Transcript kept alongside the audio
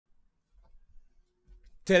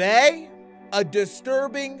Today, a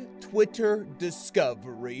disturbing Twitter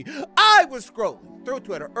discovery. I was scrolling through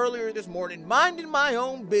Twitter earlier this morning, minding my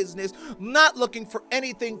own business, not looking for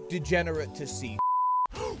anything degenerate to see.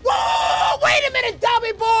 Whoa! Wait a minute,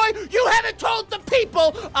 dummy boy! You haven't told the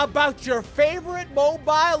people about your favorite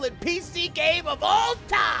mobile and PC game of all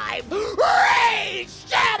time, Raid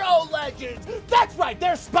Shadow Legends! That's right,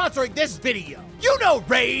 they're sponsoring this video. You know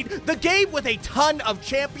Raid, the game with a ton of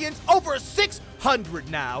champions, over 600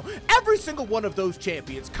 now. Every single one of those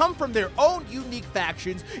champions come from their own unique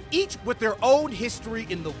factions, each with their own history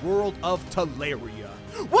in the world of Teleria.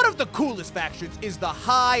 One of the coolest factions is the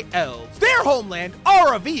High Elves. Their homeland,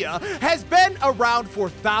 Aravia, has been around for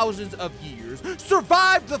thousands of years,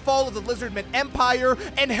 survived the fall of the Lizardmen Empire,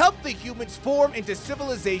 and helped the humans form into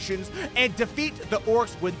civilizations and defeat the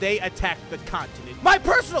orcs when they attacked the continent. My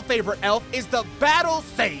personal favorite elf is the Battle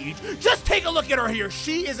Sage. Just take a look at her here.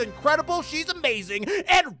 She is incredible, she's amazing,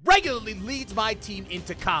 and regularly leads my team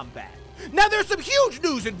into combat. Now, there's some huge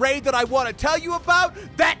news in Raid that I want to tell you about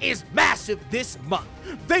that is massive this month.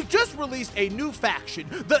 They just released a new faction,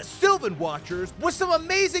 the Sylvan Watchers, with some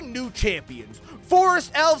amazing new champions.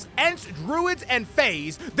 Forest Elves, Ents, Druids, and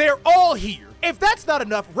Fays, they're all here. If that's not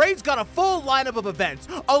enough, Raid's got a full lineup of events,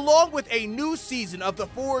 along with a new season of the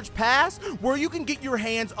Forge Pass, where you can get your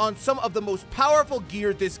hands on some of the most powerful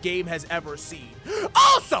gear this game has ever seen.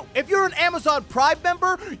 Also, if you're an Amazon Prime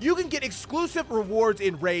member, you can get exclusive rewards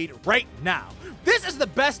in Raid right now. This is the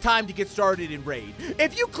best time to get started in Raid.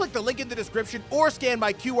 If you click the link in the description or scan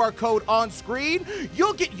my QR code on screen,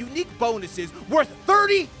 you'll get unique bonuses worth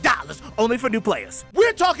 $30 only for new players.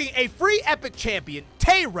 We're talking a free epic champion,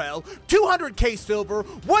 Tayrel, 200k silver,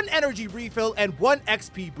 1 energy refill, and 1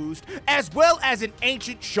 XP boost, as well as an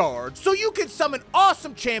ancient shard, so you can summon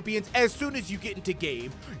awesome champions as soon as you get into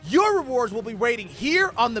game. Your rewards will be waiting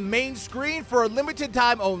here on the main screen for a limited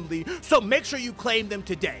time only, so make sure you claim them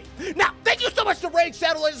today. Now, thank you so much to Raid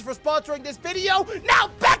Shadow Legends for sponsoring this video. Now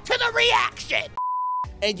back to the reaction!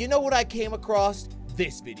 And you know what I came across?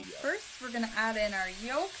 This video. First, we're gonna add in our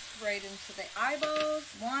yolk right into the eyeballs,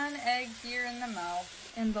 1 egg here in the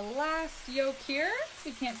mouth, and the last yolk here.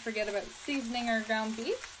 We can't forget about seasoning our ground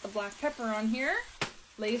beef, the black pepper on here,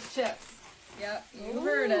 Lay's chips. Yep, you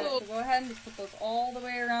heard it. So go ahead and just put those all the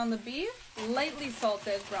way around the beef, lightly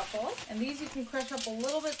salted ruffles, and these you can crush up a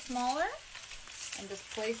little bit smaller, and just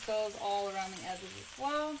place those all around the edges as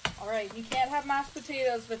well. All right, you can't have mashed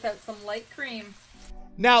potatoes without some light cream.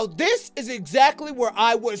 Now, this is exactly where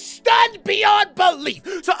I was stunned beyond belief.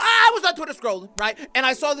 So I was on Twitter scrolling, right? And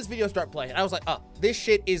I saw this video start playing. I was like, oh, this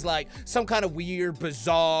shit is like some kind of weird,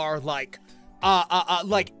 bizarre, like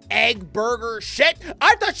egg burger shit.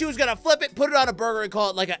 I thought she was gonna flip it, put it on a burger, and call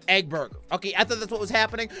it like an egg burger. Okay, I thought that's what was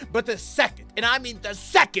happening. But the second, and I mean the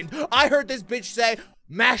second, I heard this bitch say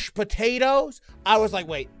mashed potatoes, I was like,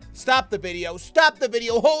 wait, stop the video,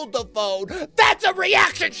 hold the phone. That's a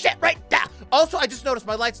reaction shit right there. Also, I just noticed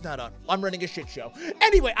my light's not on. I'm running a shit show.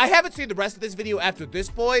 Anyway, I haven't seen the rest of this video after this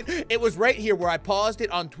point. It was right here where I paused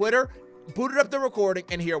it on Twitter, booted up the recording,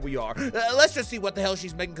 and here we are. Let's just see what the hell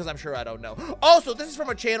she's making, because I'm sure I don't know. Also, this is from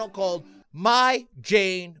a channel called My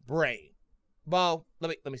Jane Brain. Well, let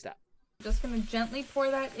me stop. Just gonna gently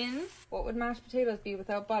pour that in. What would mashed potatoes be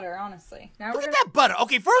without butter, honestly? Now look at that butter.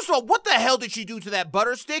 Okay, first of all, what the hell did she do to that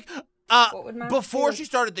butter stick before she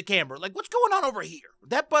started the camera? Like, what's going on over here?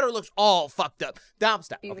 That butter looks all fucked up. Stop.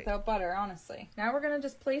 Okay. Without butter, honestly. Now we're gonna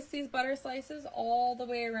just place these butter slices all the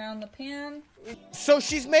way around the pan. So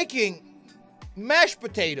she's making mashed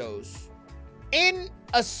potatoes in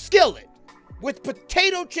a skillet with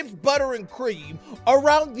potato chips, butter, and cream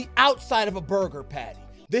around the outside of a burger patty.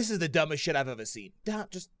 This is the dumbest shit I've ever seen.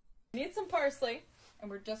 Just need some parsley, and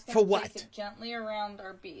we're just gonna place it gently around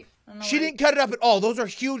our beef. She didn't cut it up at all. Those are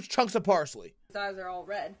huge chunks of parsley. His eyes are all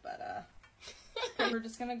red, but we're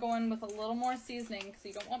just gonna go in with a little more seasoning because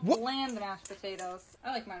you don't want bland mashed potatoes.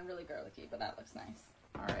 I like mine really garlicky, but that looks nice.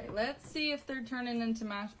 All right, let's see if they're turning into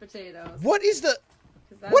mashed potatoes. What is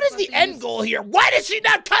the end goal here? Why did she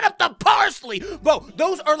not cut up the parsley? Bro,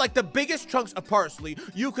 those are like the biggest chunks of parsley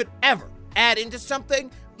you could ever add into something.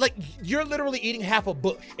 Like, you're literally eating half a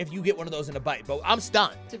bush if you get one of those in a bite, but I'm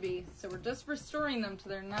stunned. So we're just restoring them to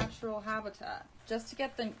their natural habitat. Just to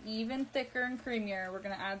get them even thicker and creamier, we're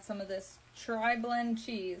gonna add some of this tri-blend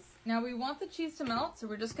cheese. Now we want the cheese to melt, so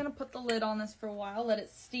we're just gonna put the lid on this for a while, let it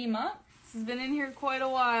steam up. This has been in here quite a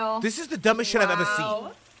while. This is the dumbest shit I've ever seen.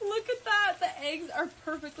 Look at that, the eggs are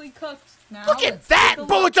perfectly cooked. Now look at that,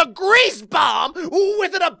 bro, it's a grease bomb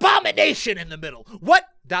with an abomination in the middle. What?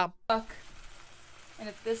 Dom? And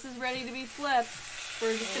if this is ready to be flipped,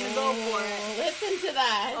 We're just gonna go for it. Listen to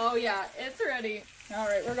that. Oh yeah, it's ready. All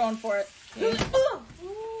right, we're going for it.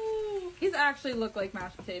 These actually look like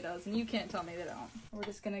mashed potatoes, and you can't tell me they don't. We're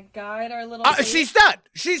just gonna guide our little. She's stunned.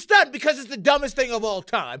 She's stunned because it's the dumbest thing of all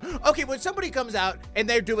time. Okay, when somebody comes out and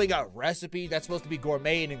they're doing a recipe that's supposed to be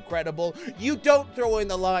gourmet and incredible, you don't throw in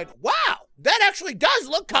the line, wow, that actually does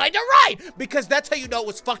look kind of right, because that's how you know it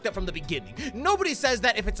was fucked up from the beginning. Nobody says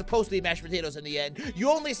that if it's supposed to be mashed potatoes in the end.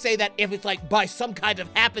 You only say that if it's like by some kind of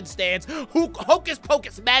happenstance, hocus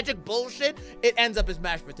pocus magic bullshit, it ends up as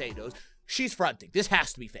mashed potatoes. She's fronting. This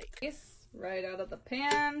has to be fake. Right out of the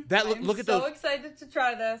pan. Look at those. I'm so excited to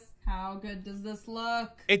try this. How good does this look?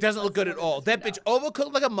 It doesn't look good at all. That bitch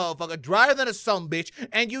overcooked like a motherfucker, drier than a sumbitch,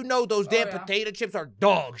 and you know those damn potato chips are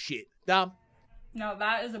dog shit. Dom? No,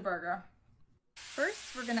 that is a burger.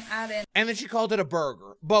 First, we're gonna add in. And then she called it a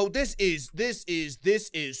burger. Bo, this is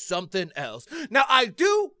something else. Now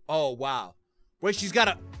oh wow. Wait, she's got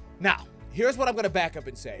a, now, here's what I'm gonna back up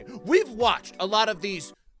and say. We've watched a lot of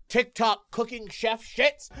these TikTok cooking chef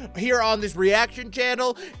shits here on this reaction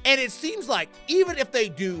channel, and it seems like even if they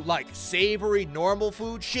do like savory normal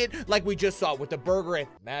food shit like we just saw with the burger and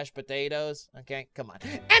mashed potatoes, okay, come on.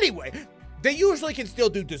 Anyway, they usually can still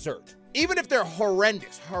do dessert. Even if they're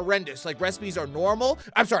horrendous, like recipes are normal.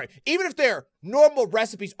 I'm sorry, even if their normal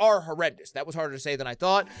recipes are horrendous, that was harder to say than I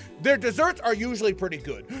thought, their desserts are usually pretty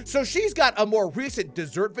good. So she's got a more recent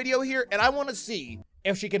dessert video here, and I want to see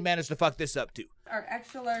if she can manage to fuck this up too. Our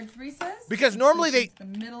extra large Reese's. Because normally the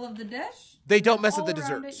middle of the dish. They don't mess with the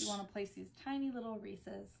desserts. You want to place these tiny little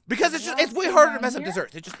Reese's. Because it's way harder to mess up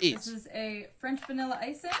desserts. It just is. This is a French vanilla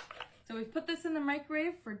icing. So we've put this in the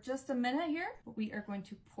microwave for just a minute here. We are going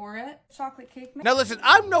to pour it. Chocolate cake mix. Now listen,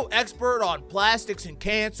 I'm no expert on plastics and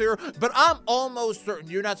cancer, but I'm almost certain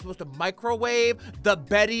you're not supposed to microwave the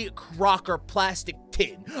Betty Crocker plastic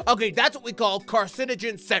tin. Okay, that's what we call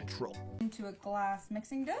carcinogen central. Into a glass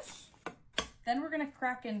mixing dish. Then we're gonna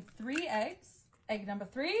crack in 3 eggs. Egg number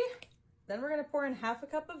 3. Then we're gonna pour in half a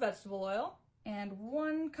cup of vegetable oil and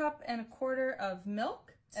 1.25 cups of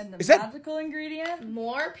milk. And the magical ingredient,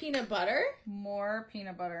 more peanut butter. More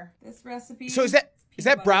peanut butter. This recipe. So is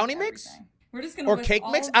that brownie mix? We're just gonna or cake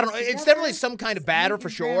mix? I don't know. It's definitely some kind of batter for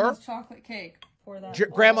sure. Grandma's chocolate cake. Pour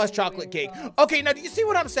that Grandma's chocolate cake. Okay, now do you see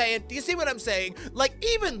what I'm saying? Do you see what I'm saying? Like,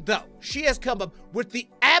 even though she has come up with the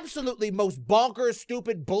absolutely most bonkers,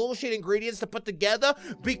 stupid, bullshit ingredients to put together,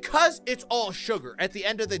 because it's all sugar, at the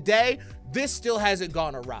end of the day, this still hasn't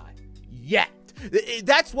gone awry yet.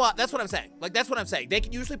 That's what I'm saying. Like, that's what I'm saying. They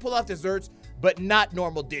can usually pull off desserts, but not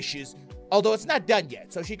normal dishes. Although it's not done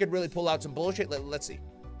yet, so she could really pull out some bullshit. Let's see.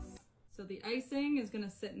 So the icing is gonna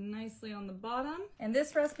sit nicely on the bottom. And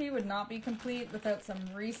this recipe would not be complete without some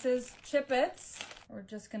Reese's Chip-Its. We're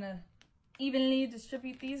just gonna evenly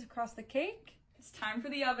distribute these across the cake. It's time for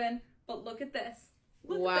the oven, but look at this.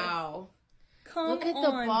 Wow. Look at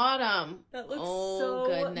the bottom. That looks so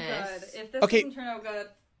good. If this doesn't turn out good,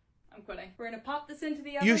 I'm quitting. We're gonna pop this into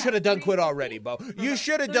the oven. You should have done quit already, Bo. You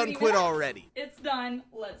should have done quit already. It's done.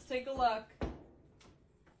 Let's take a look.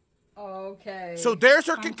 Okay. So there's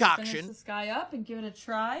her Time concoction. To finish this guy up and give it a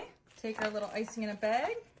try. Take our little icing in a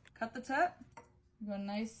bag. Cut the top. Go a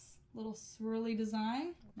nice little swirly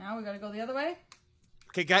design. Now we gotta go the other way.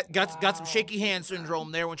 Okay, got some shaky hand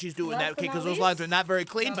syndrome there when she's doing that. Okay, because those lines are not very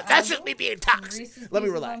clean, but that's just me being toxic. Let me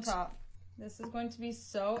relax. This is going to be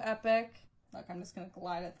so epic. Look, I'm just gonna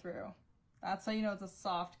glide it through. That's how you know it's a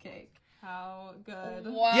soft cake. How good.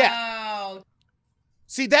 Wow. Yeah.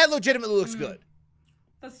 See, that legitimately looks good.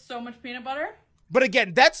 That's so much peanut butter. But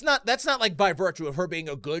again, that's not like by virtue of her being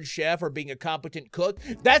a good chef or being a competent cook.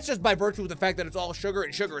 That's just by virtue of the fact that it's all sugar,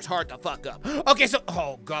 and sugar is hard to fuck up. Okay, so,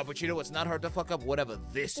 oh god, but you know what's not hard to fuck up? Whatever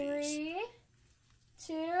this is. 3,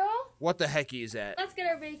 2. What the heck is that? Let's get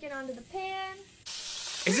our bacon onto the pan.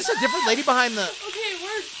 Is this a different lady behind the... Okay,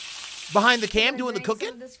 we're... Behind the cam doing the cooking?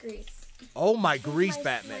 Some of this grease. Oh my grease,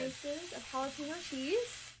 Batman. Slices of jalapeno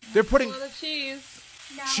cheese. They're putting a lot of cheese.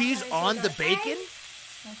 Now cheese on the bacon?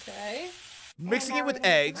 Okay. Mixing it with some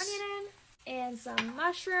eggs. onion in, and some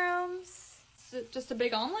mushrooms. Is it just a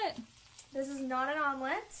big omelet? This is not an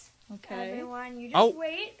omelet. Okay. Everyone, you just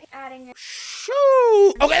wait. Adding.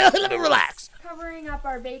 Shoo! Okay, let me relax. Covering up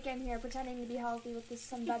our bacon here, pretending to be healthy with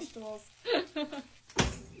some vegetables.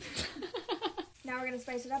 Now we're gonna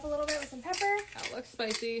spice it up a little bit with some pepper. That looks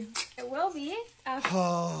spicy. It will be.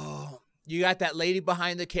 Oh, you got that lady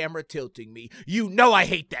behind the camera tilting me. You know I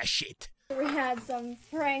hate that shit. We had some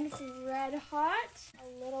Frank's Red Hot.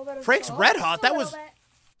 A little bit of Frank's salt, Red Hot? That was...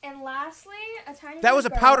 And lastly, a tiny bit That was a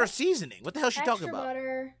of powder garlic, seasoning. What the hell is she talking about?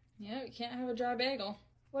 Butter. Yeah, we can't have a dry bagel.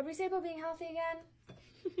 What did we say about being healthy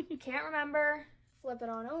again? Can't remember. flip it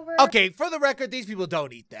on over. Okay, for the record, these people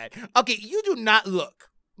don't eat that. Okay, you do not look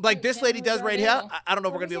like this lady does right here. I don't know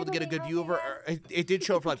if we're going to be able to get a good view of her. It did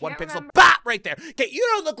show for like 1 pixel. Bop! Right there. Okay, you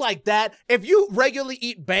don't look like that. If you regularly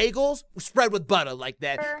eat bagels, spread with butter like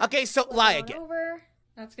that. Okay, so lie again.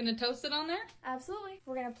 That's going to toast it on there? Absolutely.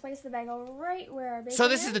 We're going to place the bagel right where our bacon So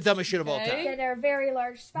this is the dumbest shit of all time. Get our very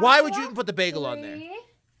large spatula. Why would you even put the bagel on there? 3,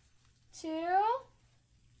 2,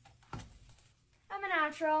 I'm a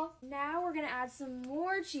natural. Now we're going to add some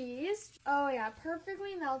more cheese. Oh yeah,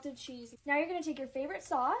 perfectly melted cheese. Now you're going to take your favorite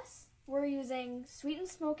sauce. We're using sweet and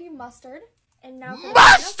smoky mustard. And now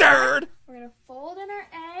mustard! We're going to fold in our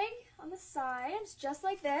egg on the sides, just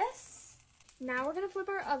like this. Now we're going to flip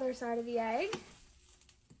our other side of the egg.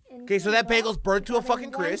 Okay, so that bagel's burnt to a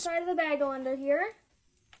fucking crisp. One side of the bagel under here.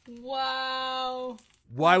 Wow.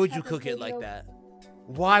 Why would you cook it like that?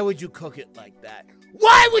 Why would you cook it like that?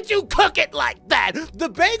 Why would you cook it like that? The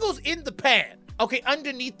bagel's in the pan, okay,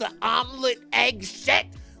 underneath the omelet egg shit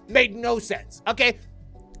made no sense, okay?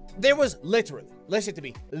 There was literally, listen to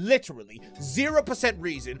me, literally 0%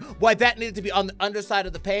 reason why that needed to be on the underside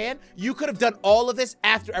of the pan. You could have done all of this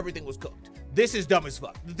after everything was cooked. This is dumb as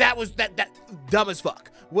fuck. That was dumb as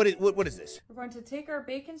fuck. What is this? We're going to take our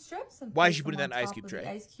bacon strips and why is she putting that in the ice cube tray?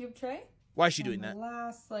 Ice cube tray. Why is she doing that? The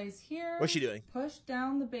last slice here. What's she doing? Push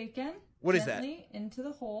down the bacon. What is that? Into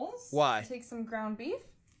the holes. Why? Take some ground beef.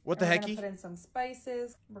 What the heck? We're gonna put in some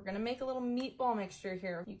spices. We're gonna make a little meatball mixture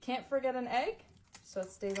here. You can't forget an egg, so it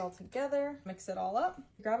stays all together. Mix it all up.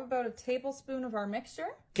 Grab about a tablespoon of our mixture.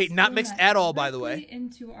 Okay, not mixed at all, by the way.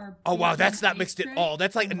 Into our oh wow, that's not mixed at all.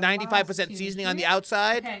 That's like a 95% seasoning on the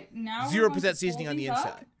outside, okay, now 0% seasoning on the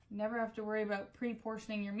inside. Never have to worry about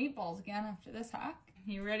pre-portioning your meatballs again after this hack.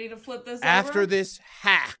 You ready to flip this after over? this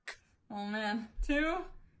hack? Oh man, 2.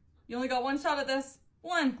 You only got 1 shot at this.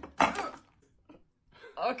 1.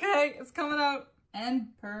 Okay, it's coming out. And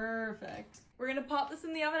perfect. We're gonna pop this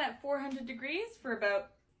in the oven at 400 degrees for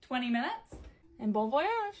about 20 minutes. And bon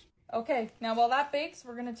voyage. Okay, now while that bakes,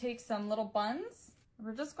 we're gonna take some little buns.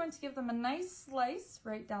 We're just going to give them a nice slice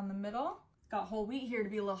right down the middle. Got whole wheat here to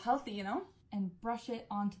be a little healthy, you know? And brush it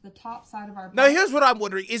onto the top side of our bun. Now here's what I'm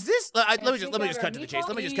wondering. Is this, let me just cut to the chase.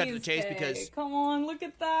 Let me just cut to the chase because. Come on, look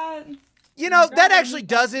at that. You know, that actually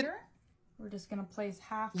doesn't. We're just gonna place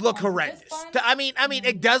half. Look horrendous. I mean,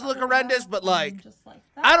 it does look horrendous, but like,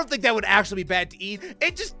 I don't think that would actually be bad to eat.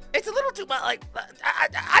 It's a little too much. Like,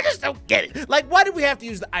 I just don't get it. Like, why did we have to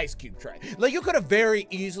use the ice cube tray? Like, you could have very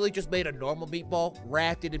easily just made a normal meatball,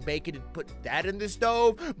 wrapped it in bacon, and put that in the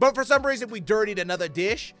stove. But for some reason, we dirtied another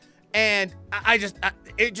dish, and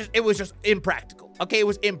it was just impractical. Okay, it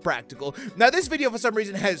was impractical. Now, this video for some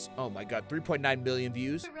reason has, oh my god, 3.9 million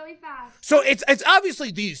views. Really fast. So it's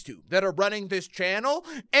obviously these two that are running this channel,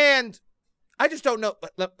 and I just don't know.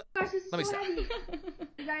 Let me stop.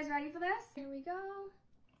 You guys ready for this? Here we go.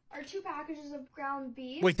 Our 2 packages of ground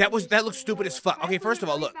beef. Wait, that looks stupid as fuck. Okay, first of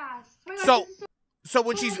all, look. So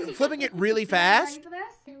when she's flipping it really fast,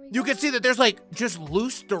 you can see that there's like just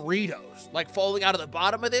loose Doritos like falling out of the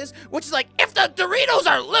bottom of this, which is like, if the Doritos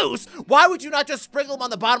are loose, why would you not just sprinkle them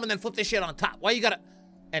on the bottom and then flip this shit on top? Why you gotta,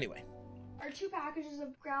 anyway. Our 2 packages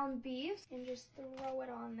of ground beef and just throw it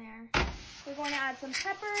on there. We're going to add some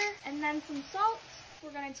pepper and then some salt.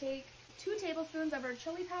 We're going to take 2 tablespoons of our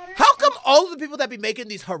chili powder. How come all of the people that be making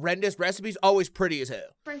these horrendous recipes always pretty as hell?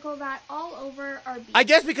 Sprinkle that all over our beef. I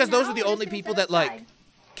guess because those are the only people that like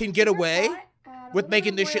can get away with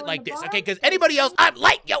making this shit like this, okay? Because anybody else, I'm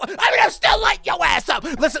still light your ass up.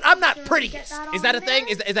 Listen, I'm not prettiest. Is that a thing?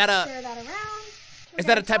 Is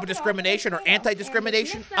that a type of discrimination or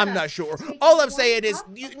anti-discrimination? I'm not sure. All I'm saying is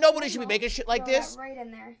nobody should be making shit like this.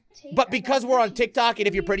 But because we're on TikTok, and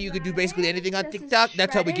if you're pretty, you can do basically anything on TikTok,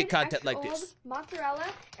 that's how we get content like this. Mozzarella,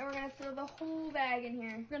 and we're going to throw the whole bag in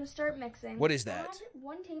here. We're going to start mixing. What is that?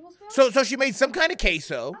 1 tablespoon. So she made some kind of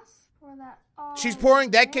queso. She's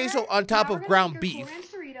pouring that queso on top of ground beef.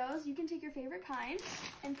 Doritos. You can take your favorite kind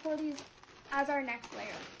and pour these as our next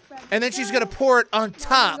layer. And then she's gonna pour it on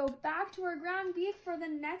top. Go back to our ground beef for the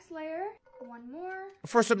next layer. 1 more.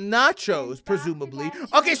 For some nachos, presumably.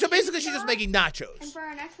 Okay, so basically she's just making nachos. And for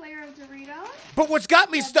our next layer of Doritos. But what's got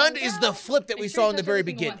me stunned is the flip that we saw in the very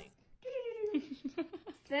beginning.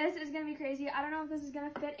 This is gonna be crazy. I don't know if this is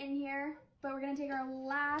gonna fit in here, but we're gonna take our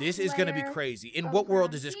last. This is gonna be crazy. In what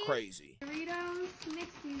world is this crazy? Doritos, mix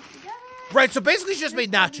these together. Right, so basically she just made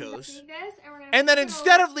nachos. And then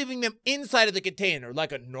instead of leaving them inside of the container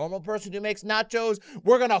like a normal person who makes nachos,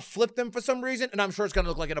 we're gonna flip them for some reason, and I'm sure it's gonna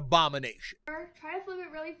look like an abomination. Try to flip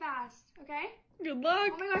it really fast, okay? Good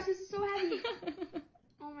luck. Oh my gosh, this is so heavy.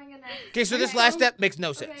 Oh my goodness. Okay, so this last step makes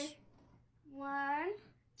no sense. Okay. 1,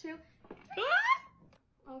 2.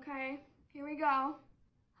 Okay, here we go.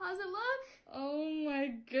 How's it look? Oh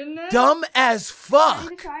my goodness. Dumb as Ready fuck.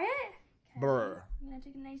 to try it? Okay, Brr. I'm gonna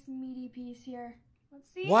take a nice meaty piece here. Let's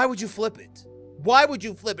see. Why would you flip it? Why would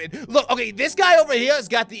you flip it? Look, okay, this guy over here has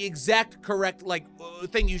got the exact correct,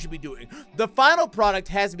 thing you should be doing. The final product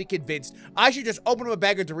has me convinced I should just open up a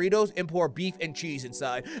bag of Doritos and pour beef and cheese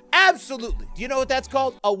inside. Absolutely. Do you know what that's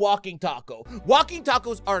called? A walking taco. Walking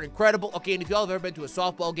tacos are incredible. Okay, and if y'all have ever been to a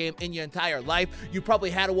softball game in your entire life, you probably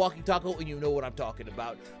had a walking taco and you know what I'm talking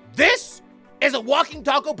about. This is a walking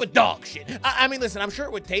taco, but dog shit. I mean, listen, I'm sure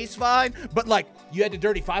it would taste fine, but like, you had to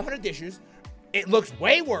dirty 500 dishes. It looks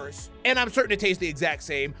way worse, and I'm certain it tastes the exact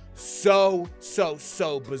same. So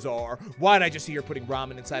bizarre. Why'd I just see her putting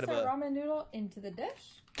ramen inside of a ramen noodle into the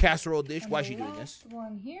dish. casserole dish? And Why is she doing this?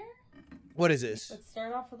 One here. What is this? Let's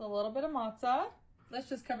start off with a little bit of matzah. Let's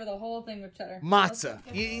just cover the whole thing with cheddar. Matzah.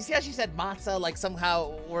 You see how she said matzah? Like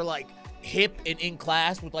somehow we're like hip and in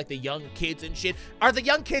class with like the young kids and shit. Are the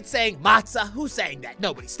young kids saying matzah? Who's saying that?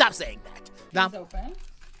 Nobody. Stop saying that. Now, open.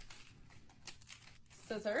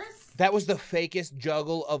 Scissors. That was the fakest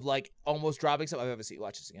juggle of like almost dropping something I've ever seen.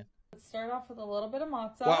 Watch this again. Let's start off with a little bit of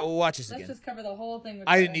matzah. Watch this again. Let's just cover the whole thing with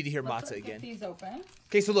I cheddar. didn't need to hear matzah again. Get these open.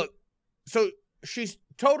 Okay, so look. So she's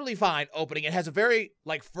totally fine opening it. Has a very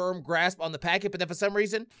like firm grasp on the packet, but then for some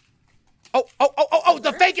reason,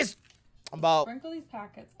 the fakest. About Sprinkle these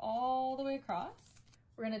packets all the way across.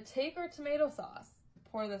 We're gonna take our tomato sauce,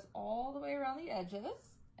 pour this all the way around the edges,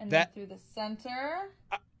 and then through the center,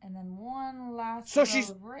 and then one last. So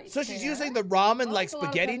she's using the ramen like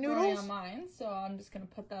spaghetti noodles. On mine, so I'm just gonna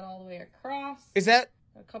put that all the way across. Is that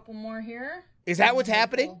a couple more here? Is that what's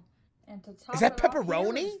happening? And to top is that it off here,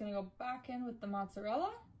 pepperoni? we're just gonna go back in with the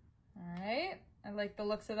mozzarella. All right, I like the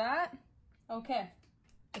looks of that. Okay.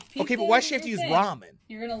 Okay, but why does she have to use ramen?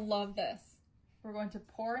 You're gonna love this. We're going to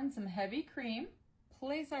pour in some heavy cream,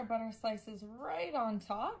 place our butter slices right on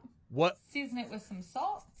top. What? Season it with some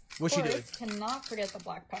salt. What's she doing? Cannot forget the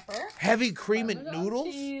black pepper. Heavy cream and noodles?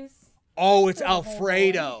 Cheese. Oh, it's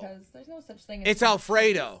Alfredo. Because there's no such thing as it's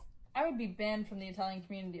Alfredo. I would be banned from the Italian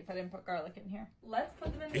community if I didn't put garlic in here. Let's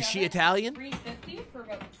put them in the Is oven. she Italian? 350 for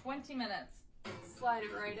about 20 minutes. Slide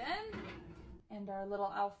it right in. And our little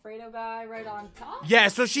Alfredo guy right on top. Yeah,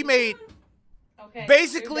 so she made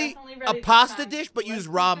basically a pasta dish, but used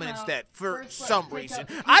ramen instead for some reason.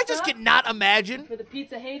 I just cannot imagine. For the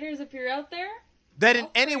pizza haters, if you're out there, that in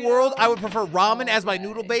any world I would prefer ramen as my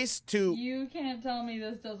noodle base to. You can't tell me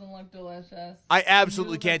this doesn't look delicious. I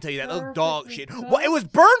absolutely can't tell you that. Those dog shit. Well, it was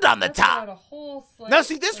burned on the top. Now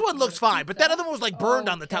see, this one looks fine, but that other one was like burned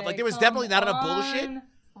on the top. Like there was definitely not enough bullshit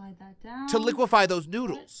Slide that down. to liquefy those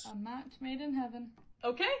noodles. A match made in heaven.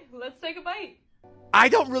 Okay, let's take a bite. I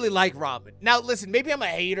don't really like ramen. Now, listen, maybe I'm a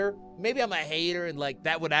hater. Maybe I'm a hater and, like,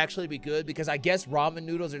 that would actually be good because I guess ramen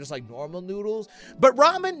noodles are just like normal noodles. But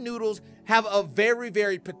ramen noodles have a very,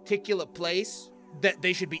 very particular place that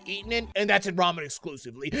they should be eaten in, and that's in ramen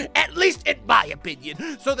exclusively. At least in my opinion.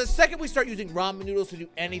 So the second we start using ramen noodles to do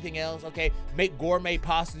anything else, okay, make gourmet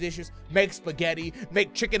pasta dishes, make spaghetti,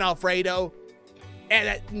 make chicken Alfredo,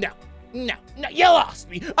 and no, you lost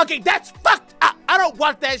me. Okay, that's fucked up. I don't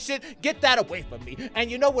want that shit. Get that away from me.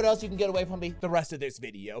 And you know what else you can get away from me? The rest of this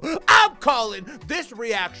video. I'm calling this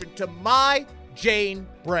reaction to my Jane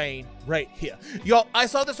brain right here. Y'all, I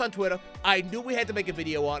saw this on Twitter. I knew we had to make a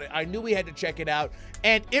video on it. I knew we had to check it out.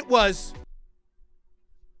 And it was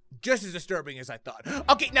just as disturbing as I thought.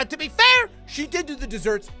 Okay, now to be fair, she did do the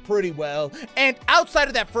desserts pretty well. And outside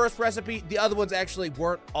of that first recipe, the other ones actually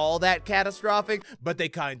weren't all that catastrophic, but they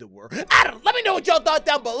kind of were. I don't know. Let me know what y'all thought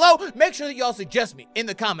down below. Make sure that y'all suggest me in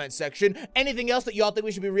the comment section. Anything else that y'all think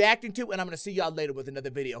we should be reacting to, and I'm going to see y'all later with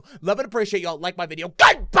another video. Love and appreciate y'all. Like my video.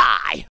 Goodbye!